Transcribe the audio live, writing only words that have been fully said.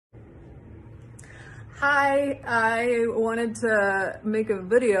Hi, I wanted to make a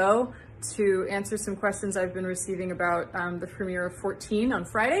video to answer some questions I've been receiving about the premiere of 14 on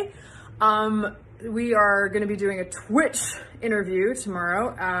Friday. We are going to be doing a Twitch interview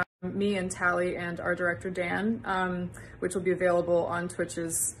tomorrow, me and Tally and our director Dan, which will be available on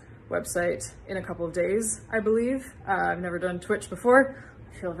Twitch's website in a couple of days, I believe. I've never done Twitch before.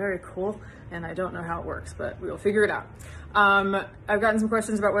 I feel very cool and I don't know how it works, but we'll figure it out. I've gotten some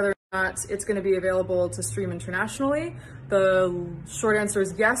questions about whether or not it's going to be available to stream internationally. The short answer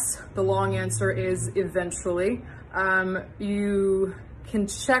is yes. The long answer is eventually. You can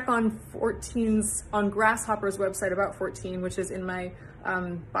check on Grasshopper's website about 14, which is in my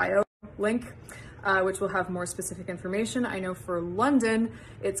bio link, which will have more specific information. I know for London,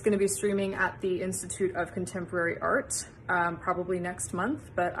 it's going to be streaming at the Institute of Contemporary Art, probably next month,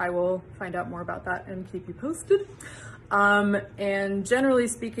 but I will find out more about that and keep you posted. And generally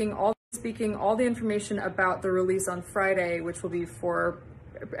speaking, all the information about the release on Friday, which will be for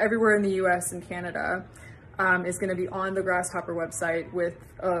everywhere in the US and Canada, is going to be on the Grasshopper website with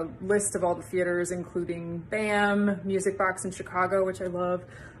a list of all the theaters, including BAM, Music Box in Chicago, which I love,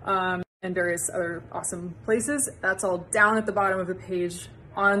 and various other awesome places. That's all down at the bottom of the page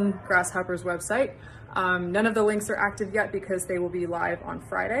on Grasshopper's website. None of the links are active yet because they will be live on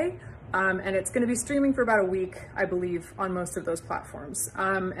Friday. And it's going to be streaming for about a week, I believe, on most of those platforms.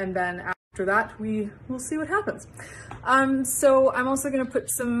 And then after that, we will see what happens. So I'm also going to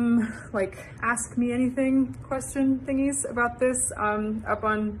put some ask me anything question thingies about this up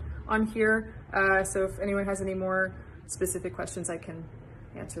on here. So if anyone has any more specific questions, I can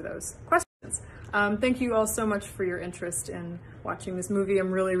answer those questions. Thank you all so much for your interest in watching this movie. I'm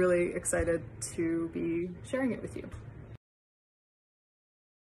really, really excited to be sharing it with you.